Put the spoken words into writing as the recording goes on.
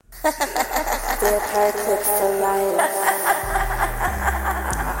Bbqu for life.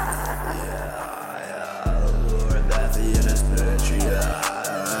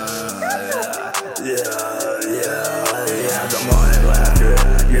 The morning laughter,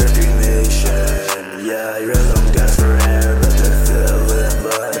 your cremation. Yeah, your rhythm got forever, but they're filled with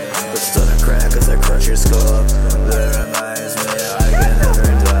blood. But still a crack as I crush your skull. That reminds me I can never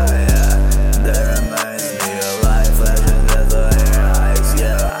die, yeah. That reminds me of life, flashing death on your eyes.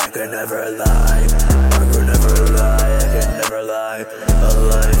 Yeah, I could never lie, I could never lie, I could never lie. A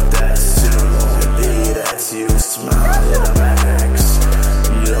life that's too long to be, that's you smile in a max.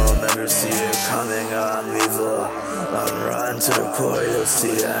 You'll never see it coming on lethal. I'm run to the core, you'll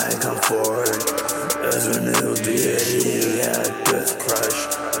see I come forward as a new deity, yeah. Death crush,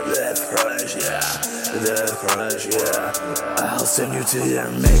 yeah. I'll send you to your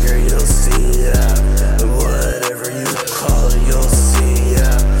maker, you'll see, yeah. Whatever you call it, you'll see,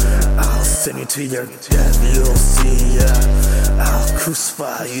 yeah. I'll send you to your death, you'll see, yeah. I'll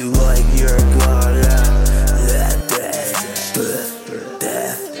crucify you like your God, yeah. Yeah, death.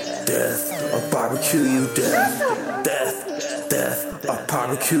 I'll barbecue you, death. I'll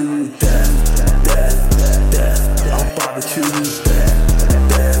barbecue you, death. I'll barbecue you, death.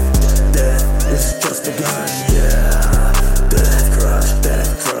 It's just begun, yeah. Death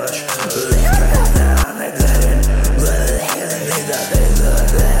crush. Let it down, let it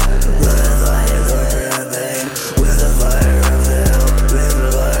with the fire of hell,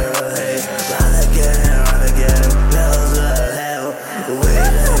 run again, bells of hell,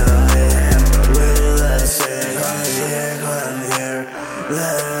 come here,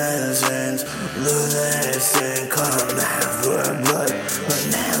 legends, lunacy, come down for blood, come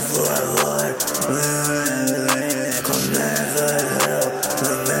down for Lord, come down for hell,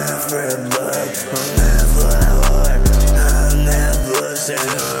 come down for blood, come down for Lord, come down for sin,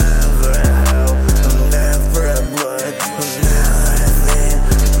 come down for hell, come down for blood, come down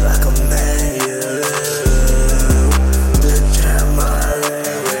like a man you the jam my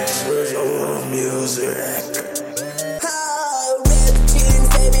lyrics with your music.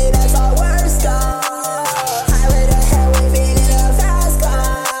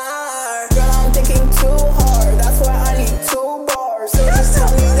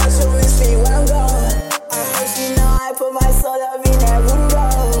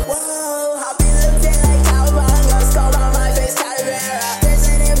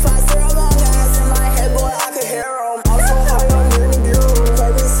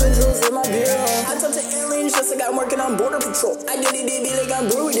 I'm working on border patrol. I did it, be like I'm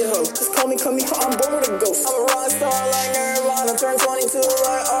brewing the hoe. Just call me, I'm bored with a ghost. I'm a rock star like Nirvana. Turn 22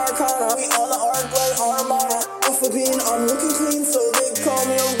 like Arcana. We all the art like Armada. Off a bean, I'm looking clean, so they call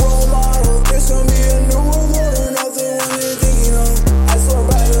me a role model. There's gonna be a new world order, not the one you're thinking of. I swear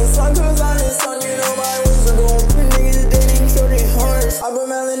by the sun, cause I'm the sun, you know my wings are gold. Niggas dating shorty hearts. I've been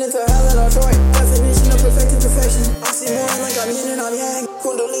mailing into hell in Detroit. Definition of perfection. I see more like I'm yin and I'm yang.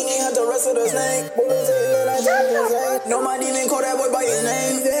 Kundalini had the rest of the snake. No, my demon call that boy by his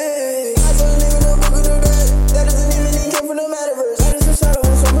name. Yeah. I told him in the book of the dead. That doesn't even mean came from the metaverse. That is a shadow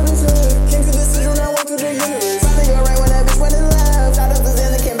on somebody's head. Came to this vision, now walk through the universe. Finally got right when that bitch went and left. Out of the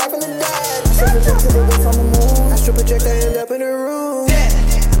zen that came back from the dead. Astro project to the way from the moon. Astro project, I end up in the room. Dead.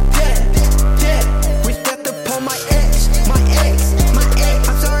 We stepped upon my ex.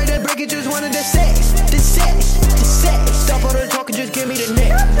 I'm sorry that break it, just wanted the sex. Stop all the talking, just give me the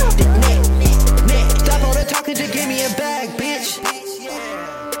neck. Stop all the talking, just give me a bag, bitch.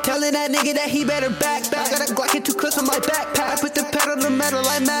 Telling that nigga that he better back. I got a Glock and 2 clips on my backpack. I put the pedal to metal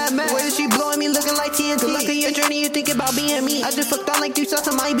like Mad Max. Where is she blowing me looking like TNT? Good luck on your journey, you think about being me. I just fucked on like 3 shots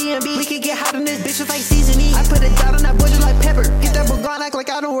on my B&B. We could get hot in this bitch just like seasoning. I put a dot on that boy just like pepper. Get that Bourgogne, act like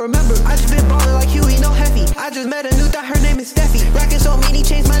I don't remember. I just been ballin' like Huey, no heavy. I just met a new thought, her name is Steffi. Rockin' so many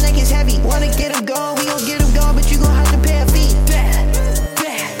chains, my neck is heavy. Wanna get him gone, we gon' get him gone, but you gon' have to pay a fee.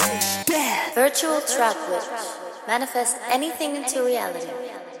 Virtual trap whip. Manifest anything into reality.